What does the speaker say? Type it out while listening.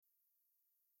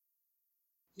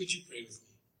Would you pray with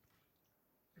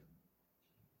me?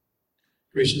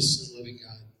 Gracious and loving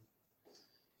God,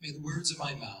 may the words of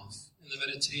my mouth and the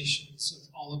meditations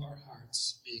of all of our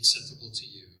hearts be acceptable to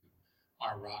you,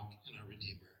 our rock and our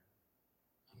Redeemer.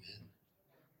 Amen.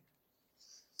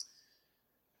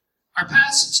 Our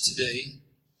passage today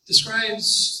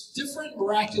describes different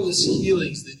miraculous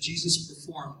healings that Jesus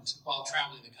performed while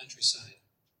traveling the countryside.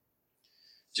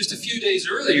 Just a few days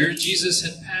earlier, Jesus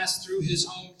had passed through his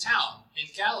hometown in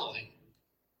Galilee.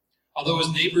 Although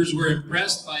his neighbors were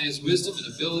impressed by his wisdom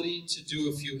and ability to do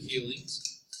a few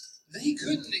healings, they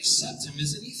couldn't accept him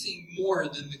as anything more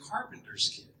than the carpenter's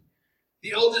kid,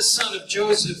 the eldest son of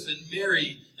Joseph and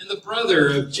Mary, and the brother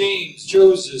of James,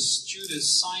 Joseph,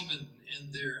 Judas, Simon,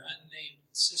 and their unnamed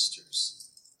sisters.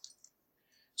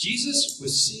 Jesus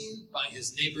was seen by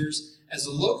his neighbors as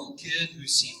a local kid who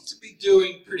seemed to be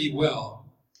doing pretty well,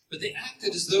 but they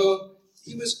acted as though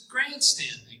he was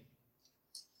grandstanding.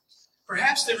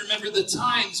 Perhaps they remember the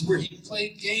times where he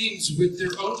played games with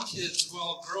their own kids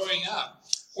while growing up,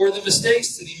 or the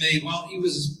mistakes that he made while he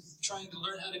was trying to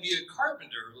learn how to be a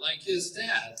carpenter like his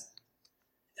dad.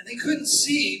 And they couldn't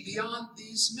see beyond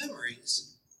these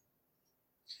memories.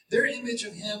 Their image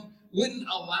of him wouldn't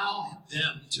allow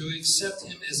them to accept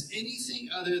him as anything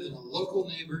other than a local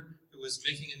neighbor who was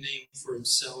making a name for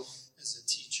himself as a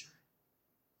teacher.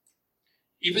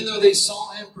 Even though they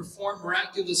saw him perform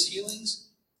miraculous healings,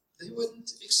 they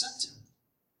wouldn't accept him.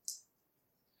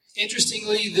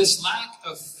 Interestingly, this lack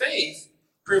of faith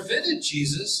prevented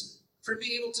Jesus from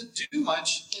being able to do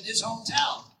much in his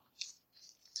hometown.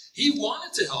 He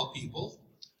wanted to help people,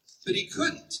 but he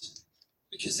couldn't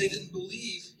because they didn't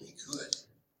believe he could.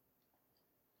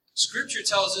 Scripture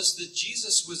tells us that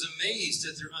Jesus was amazed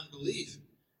at their unbelief,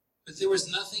 but there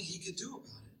was nothing he could do about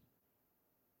it.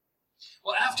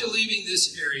 Well, after leaving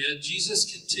this area,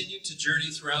 Jesus continued to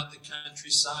journey throughout the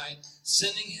countryside,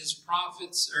 sending his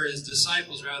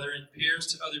disciples in pairs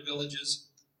to other villages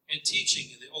and teaching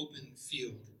in the open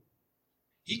field.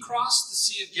 He crossed the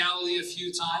Sea of Galilee a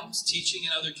few times, teaching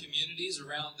in other communities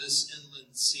around this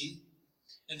inland sea,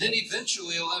 and then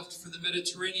eventually left for the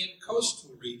Mediterranean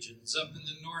coastal regions up in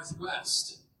the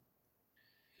northwest.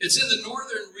 It's in the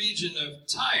northern region of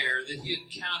Tyre that he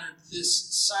encountered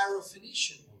this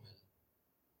Syrophoenician woman.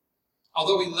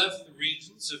 Although he left the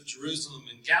regions of Jerusalem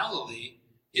and Galilee,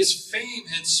 his fame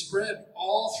had spread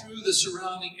all through the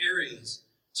surrounding areas,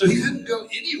 so he couldn't go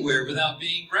anywhere without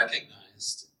being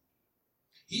recognized.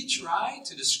 He tried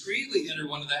to discreetly enter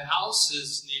one of the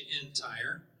houses in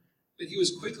Tyre, but he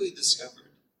was quickly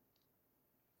discovered.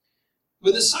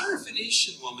 When the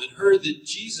Syrophoenician woman heard that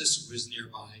Jesus was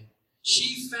nearby,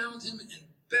 she found him and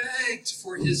begged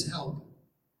for his help.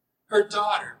 Her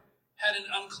daughter had an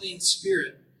unclean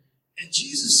spirit, and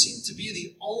Jesus seemed to be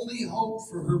the only hope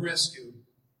for her rescue.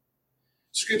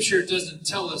 Scripture doesn't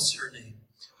tell us her name,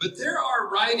 but there are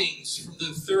writings from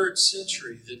the 3rd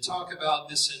century that talk about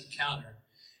this encounter.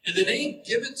 And the name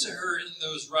given to her in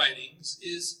those writings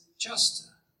is Justa.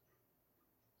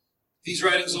 These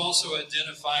writings also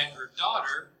identify her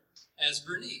daughter as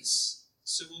Bernice.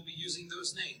 So we'll be using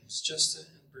those names, Justa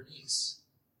and Bernice.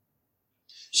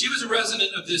 She was a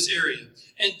resident of this area,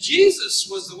 and Jesus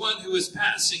was the one who was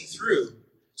passing through.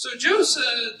 So Justa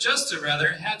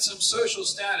had some social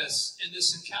status in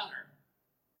this encounter.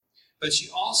 But she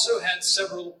also had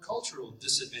several cultural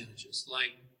disadvantages,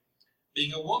 like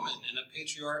being a woman in a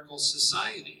patriarchal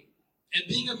society, and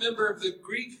being a member of the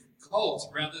Greek cult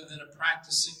rather than a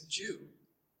practicing Jew.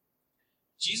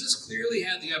 Jesus clearly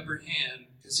had the upper hand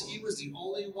because he was the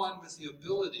only one with the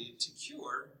ability to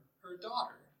cure her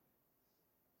daughter.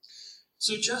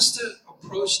 So Justa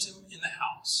approached him in the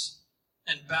house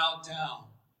and bowed down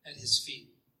at his feet.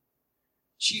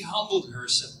 She humbled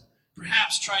herself,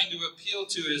 perhaps trying to appeal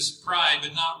to his pride,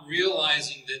 but not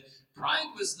realizing that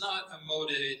pride was not a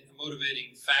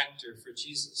motivating factor for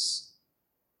Jesus.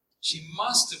 She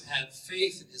must have had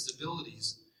faith in his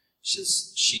abilities.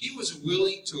 She was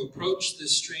willing to approach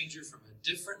this stranger from a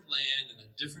different land and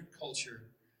a different culture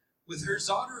with her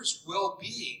daughter's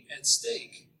well-being at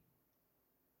stake.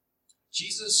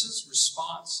 Jesus'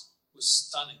 response was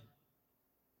stunning.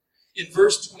 In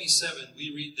verse 27,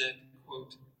 we read that,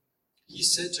 quote, he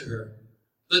said to her,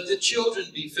 "Let the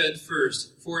children be fed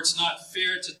first, for it's not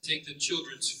fair to take the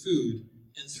children's food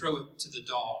and throw it to the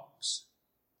dogs."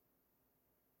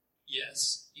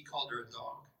 Yes, he called her a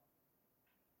dog.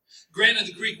 Granted,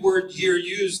 the Greek word here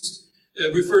used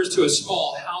refers to a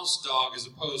small house dog as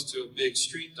opposed to a big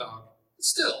street dog. But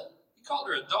still, he called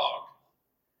her a dog.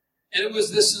 And it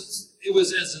was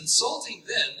as insulting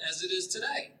then as it is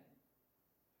today.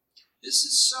 This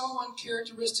is so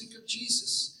uncharacteristic of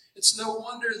Jesus. It's no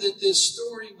wonder that this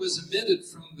story was omitted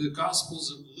from the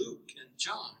Gospels of Luke and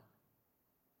John.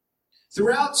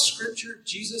 Throughout Scripture,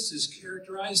 Jesus is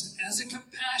characterized as a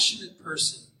compassionate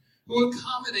person who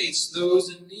accommodates those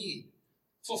in need,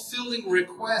 fulfilling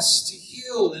requests to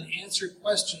heal and answer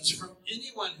questions from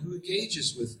anyone who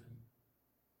engages with him.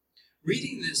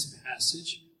 Reading this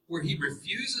passage where he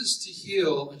refuses to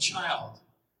heal a child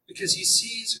because he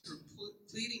sees her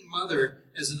pleading mother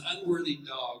as an unworthy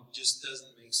dog just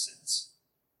doesn't make sense.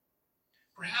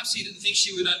 Perhaps he didn't think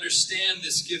she would understand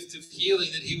this gift of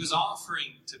healing that he was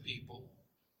offering to people.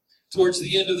 Towards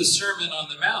the end of the Sermon on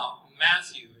the Mount, in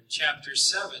Matthew in chapter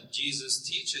 7, Jesus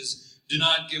teaches, "Do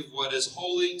not give what is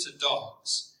holy to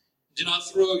dogs. Do not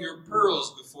throw your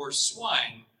pearls before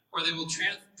swine, or they will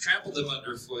trample them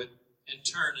underfoot and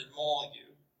turn and maul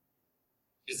you."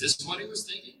 Is this what he was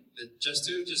thinking? That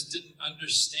Justo just didn't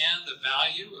understand the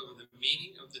value of the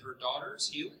meaning of her daughter's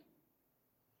healing?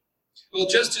 Well,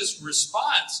 Justo's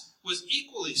response was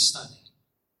equally stunning.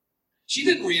 She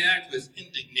didn't react with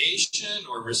indignation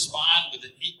or respond with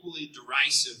an equally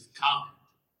derisive comment.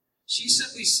 She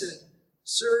simply said,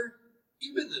 "Sir,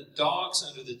 even the dogs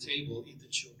under the table eat the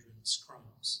children's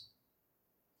crumbs."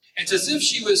 It's as if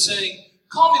she was saying,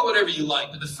 "Call me whatever you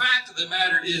like, but the fact of the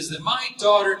matter is that my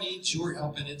daughter needs your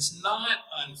help, and it's not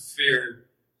unfair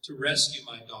to rescue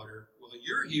my daughter while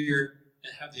you're here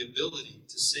and have the ability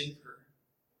to save her."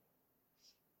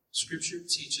 Scripture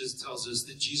tells us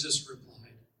that Jesus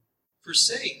replied, "For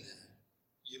saying that,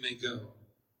 you may go.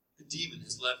 The demon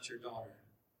has left your daughter."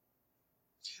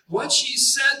 What she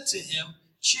said to him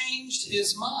changed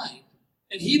his mind,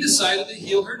 and he decided to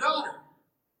heal her daughter.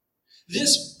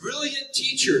 This brilliant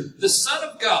teacher, the Son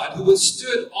of God, who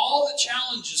withstood all the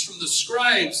challenges from the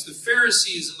scribes, the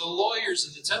Pharisees, and the lawyers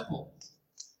in the temple,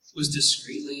 was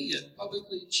discreetly yet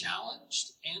publicly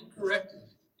challenged and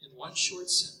corrected in one short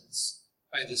sentence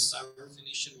by this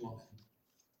Syrophoenician woman.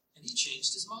 And he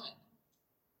changed his mind.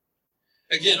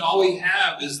 Again, all we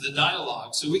have is the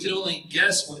dialogue, so we can only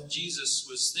guess what Jesus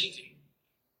was thinking.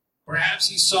 Perhaps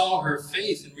he saw her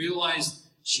faith and realized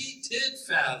she did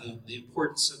fathom the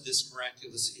importance of this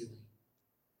miraculous healing.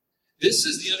 This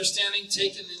is the understanding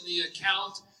taken in the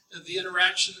account of the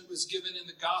interaction that was given in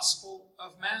the Gospel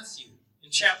of Matthew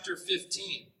in chapter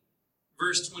 15,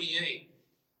 verse 28,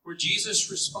 where Jesus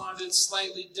responded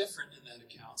slightly different in that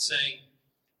account, saying,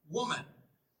 "Woman,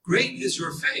 great is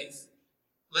your faith.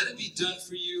 Let it be done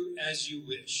for you as you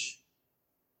wish."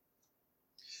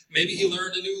 Maybe he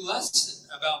learned a new lesson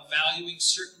about valuing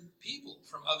certain people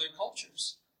from other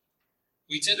cultures.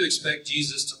 We tend to expect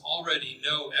Jesus to already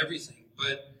know everything,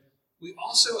 but we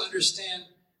also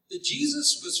understand that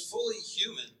Jesus was fully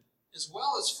human as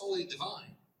well as fully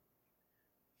divine.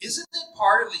 Isn't it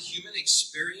part of the human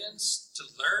experience to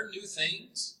learn new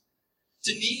things?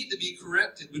 To need to be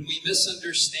corrected when we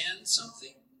misunderstand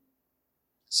something?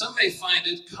 Some may find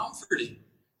it comforting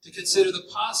to consider the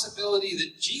possibility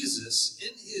that Jesus,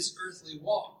 in his earthly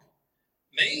walk,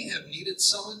 may have needed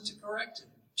someone to correct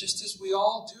him, just as we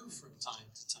all do from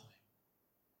time to time.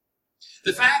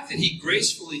 The fact that he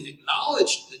gracefully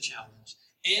acknowledged the challenge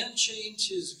and changed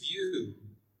his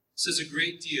view says a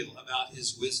great deal about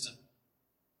his wisdom.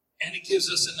 And it gives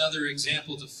us another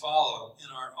example to follow in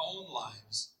our own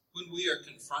lives when we are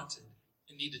confronted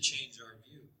and need to change our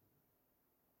view.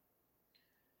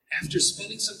 After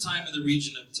spending some time in the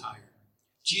region of Tyre,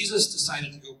 Jesus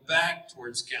decided to go back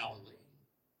towards Galilee.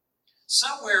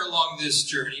 Somewhere along this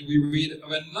journey, we read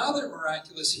of another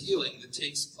miraculous healing that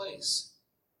takes place.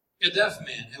 A deaf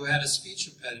man who had a speech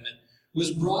impediment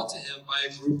was brought to him by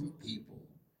a group of people,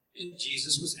 and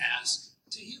Jesus was asked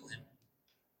to heal him.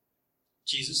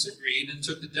 Jesus agreed and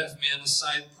took the deaf man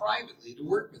aside privately to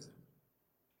work with him.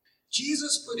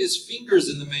 Jesus put his fingers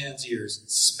in the man's ears,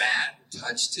 and spat, and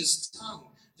touched his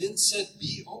tongue, then said,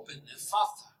 "Be open,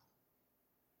 Ephphatha."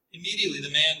 Immediately the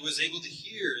man was able to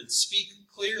hear and speak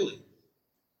clearly.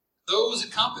 Those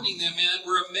accompanying the man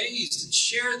were amazed and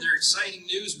shared their exciting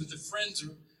news with their friends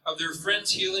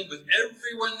healing with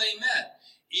everyone they met,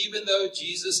 even though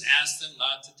Jesus asked them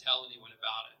not to tell anyone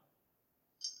about it.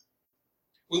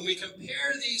 When we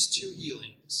compare these two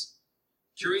healings,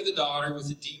 curing the daughter with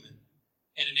a demon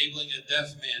and enabling a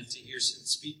deaf man to hear and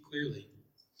speak clearly,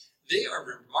 they are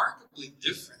remarkably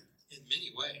different in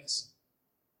many ways.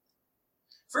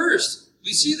 First,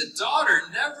 we see the daughter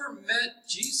never met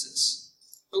Jesus,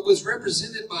 but was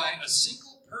represented by a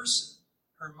single person,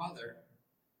 her mother.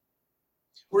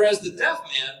 Whereas the deaf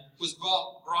man was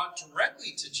brought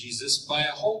directly to Jesus by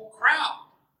a whole crowd.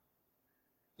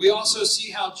 We also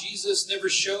see how Jesus never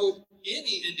showed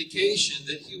any indication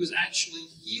that he was actually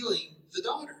healing the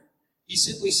daughter. He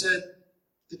simply said,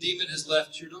 The demon has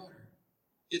left your daughter.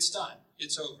 It's done.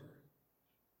 It's over.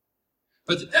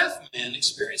 But the deaf man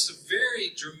experienced a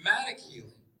very dramatic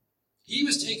healing. He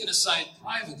was taken aside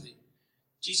privately.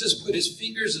 Jesus put his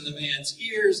fingers in the man's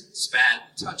ears, spat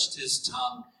and touched his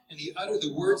tongue, and he uttered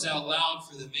the words out loud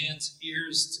for the man's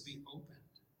ears to be opened.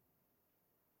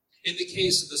 In the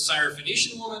case of the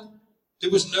Syrophoenician woman,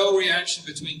 there was no reaction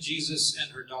between Jesus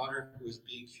and her daughter who was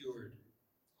being cured,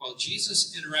 while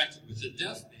Jesus interacted with the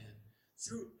deaf man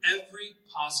through every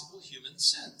possible human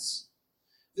sense.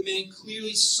 The man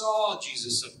clearly saw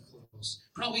Jesus up close,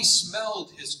 probably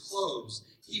smelled his clothes.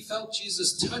 He felt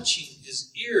Jesus touching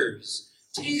his ears,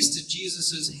 tasted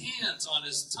Jesus' hands on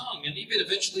his tongue, and even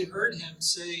eventually heard him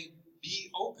say, "Be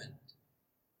opened."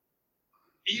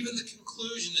 Even the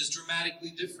conclusion is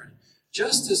dramatically different.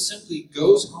 Justice simply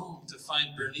goes home to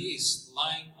find Bernice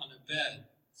lying on a bed,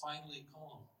 finally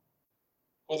calm,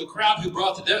 while the crowd who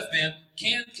brought the deaf man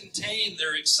can't contain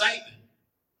their excitement.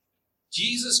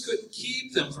 Jesus couldn't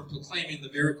keep them from proclaiming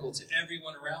the miracle to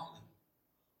everyone around them.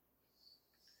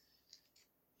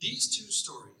 These two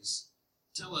stories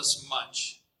tell us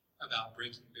much about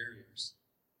breaking barriers.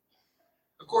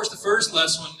 Of course, the first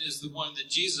lesson is the one that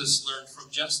Jesus learned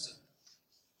from Justa.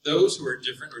 Those who are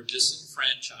different or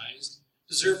disenfranchised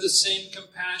deserve the same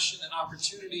compassion and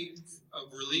opportunity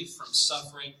of relief from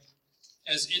suffering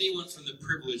as anyone from the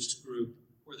privileged group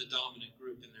or the dominant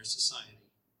group in their society.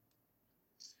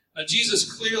 Now,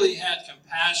 Jesus clearly had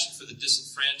compassion for the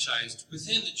disenfranchised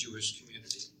within the Jewish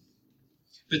community.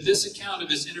 But this account of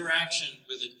his interaction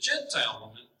with a Gentile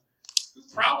woman, who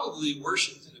probably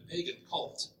worshipped in a pagan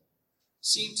cult,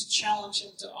 seemed to challenge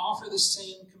him to offer the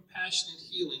same compassionate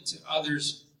healing to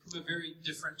others from a very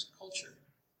different culture.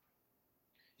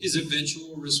 His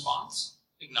eventual response,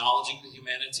 acknowledging the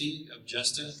humanity of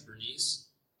Justa and Bernice,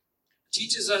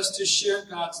 teaches us to share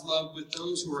God's love with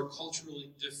those who are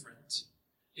culturally different,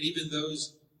 and even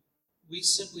those we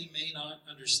simply may not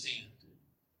understand.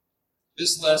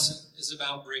 This lesson is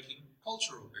about breaking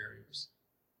cultural barriers.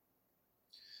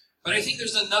 But I think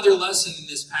there's another lesson in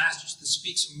this passage that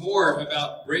speaks more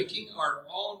about breaking our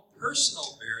own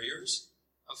personal barriers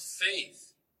of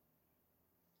faith.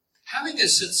 Having a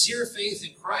sincere faith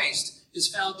in Christ is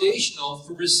foundational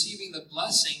for receiving the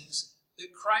blessings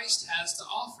that Christ has to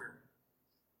offer.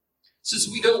 Since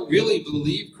we don't really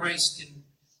believe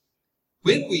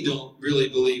when we don't really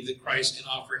believe that Christ can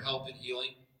offer help and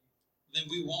healing, then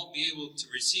we won't be able to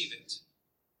receive it.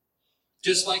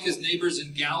 Just like his neighbors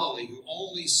in Galilee who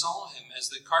only saw him as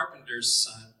the carpenter's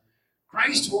son,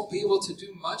 Christ won't be able to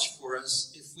do much for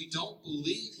us if we don't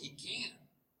believe he can.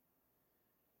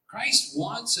 Christ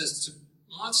wants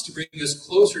to bring us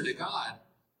closer to God,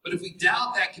 but if we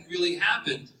doubt that can really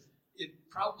happen, it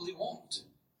probably won't.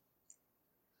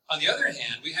 On the other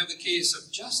hand, we have the case of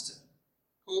Justa,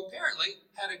 who apparently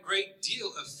had a great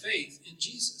deal of faith in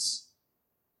Jesus.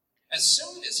 As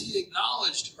soon as he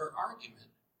acknowledged her argument,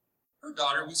 her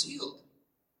daughter was healed.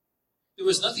 There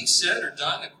was nothing said or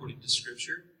done according to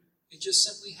Scripture. It just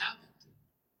simply happened.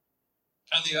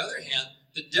 On the other hand,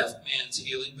 the deaf man's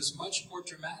healing was much more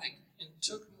dramatic and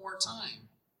took more time.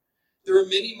 There were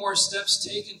many more steps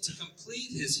taken to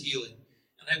complete his healing,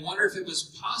 and I wonder if it was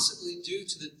possibly due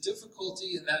to the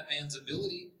difficulty in that man's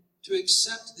ability to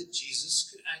accept that Jesus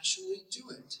could actually do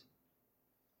it.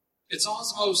 It's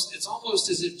almost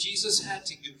as if Jesus had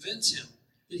to convince him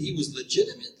that he was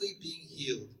legitimately being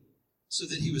healed so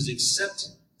that he would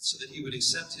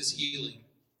accept his healing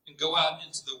and go out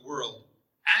into the world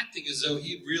acting as though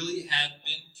he really had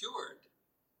been cured.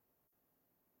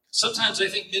 Sometimes I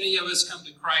think many of us come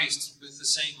to Christ with the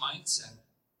same mindset.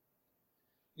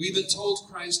 We've been told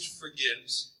Christ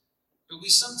forgives, but we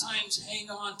sometimes hang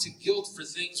on to guilt for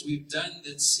things we've done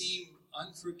that seem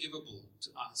unforgivable to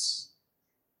us.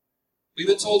 We've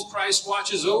been told Christ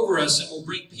watches over us and will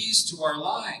bring peace to our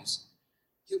lives,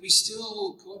 yet we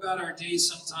still go about our days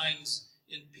sometimes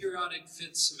in periodic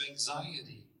fits of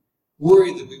anxiety,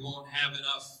 worried that we won't have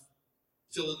enough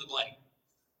fill in the blank,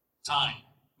 time,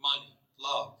 money,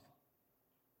 love,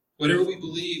 whatever we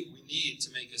believe we need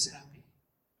to make us happy.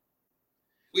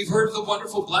 We've heard of the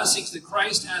wonderful blessings that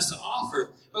Christ has to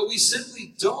offer, but we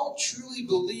simply don't truly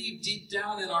believe deep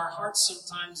down in our hearts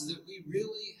sometimes that we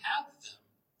really have them.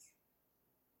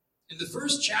 In the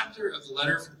first chapter of the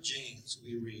letter from James,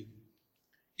 we read,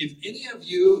 "If any of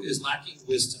you is lacking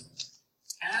wisdom,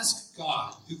 ask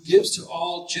God, who gives to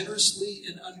all generously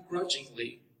and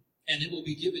ungrudgingly, and it will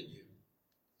be given you.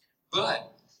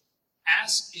 But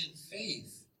ask in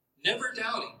faith, never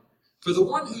doubting. For the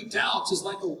one who doubts is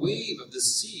like a wave of the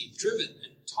sea, driven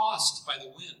and tossed by the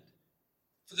wind.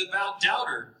 For the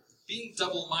doubter being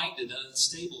double-minded and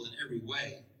unstable in every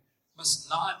way, must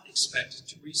not expect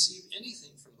to receive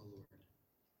anything from the Lord.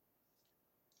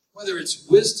 Whether it's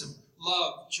wisdom,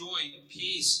 love, joy,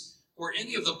 peace, or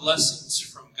any of the blessings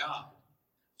from God,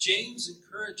 James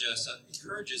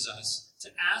encourages us to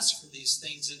ask for these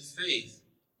things in faith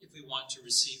if we want to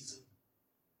receive them.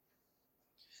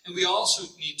 And we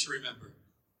also need to remember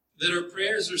that our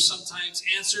prayers are sometimes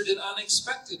answered in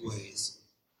unexpected ways.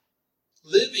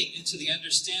 Living into the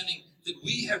understanding that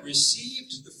we have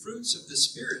received the fruits of the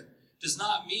Spirit does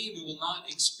not mean we will not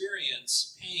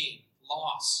experience pain,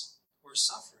 loss, or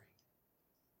suffering.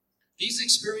 These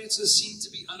experiences seem to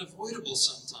be unavoidable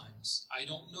sometimes. I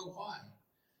don't know why.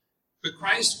 But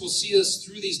Christ will see us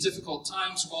through these difficult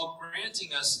times while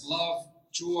granting us love,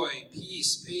 joy,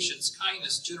 peace, patience,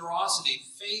 kindness, generosity,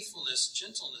 faithfulness,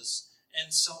 gentleness,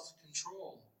 and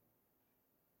self-control.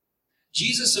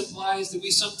 Jesus implies that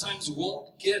we sometimes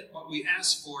won't get what we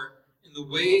ask for in the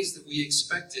ways that we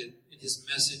expected in his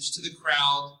message to the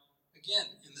crowd, again,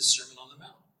 in the Sermon on the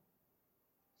Mount.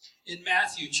 In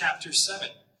Matthew chapter 7,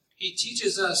 he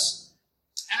teaches us,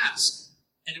 ask,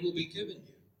 and it will be given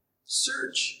you.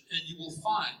 Search, and you will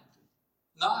find.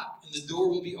 Knock, and the door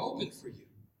will be opened for you.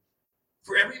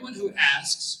 For everyone who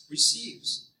asks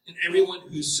receives, and everyone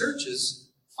who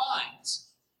searches finds.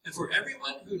 And for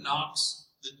everyone who knocks,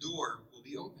 the door will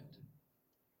be opened.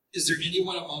 Is there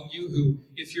anyone among you who,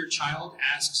 if your child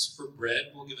asks for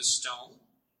bread, will give a stone?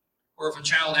 Or if a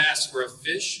child asks for a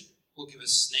fish, will give a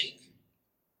snake?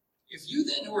 If you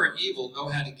then who are evil know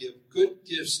how to give good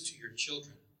gifts to your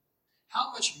children,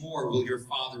 how much more will your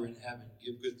Father in heaven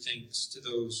give good things to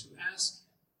those who ask him?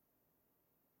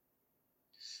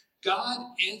 God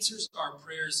answers our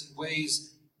prayers in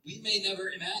ways we may never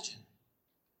imagine.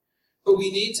 But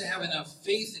we need to have enough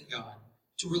faith in God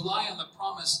to rely on the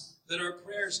promise that our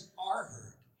prayers are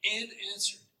heard and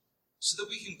answered, so that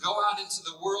we can go out into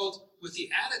the world with the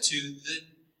attitude that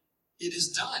it is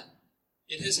done.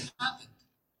 It has happened.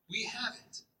 We have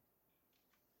it.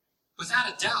 Without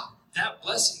a doubt, that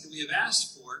blessing that we have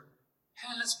asked for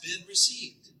has been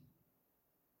received.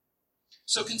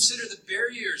 So consider the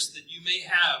barriers that you may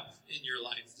have in your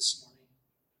life this morning,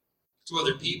 to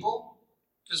other people,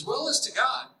 as well as to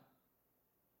God.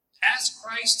 Ask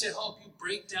Christ to help you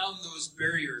break down those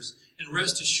barriers and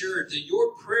rest assured that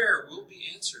your prayer will be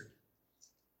answered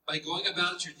by going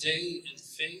about your day in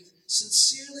faith,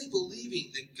 sincerely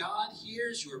believing that God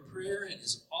hears your prayer and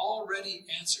has already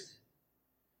answered it.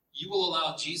 You will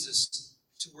allow Jesus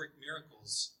to work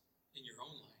miracles in your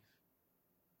own life.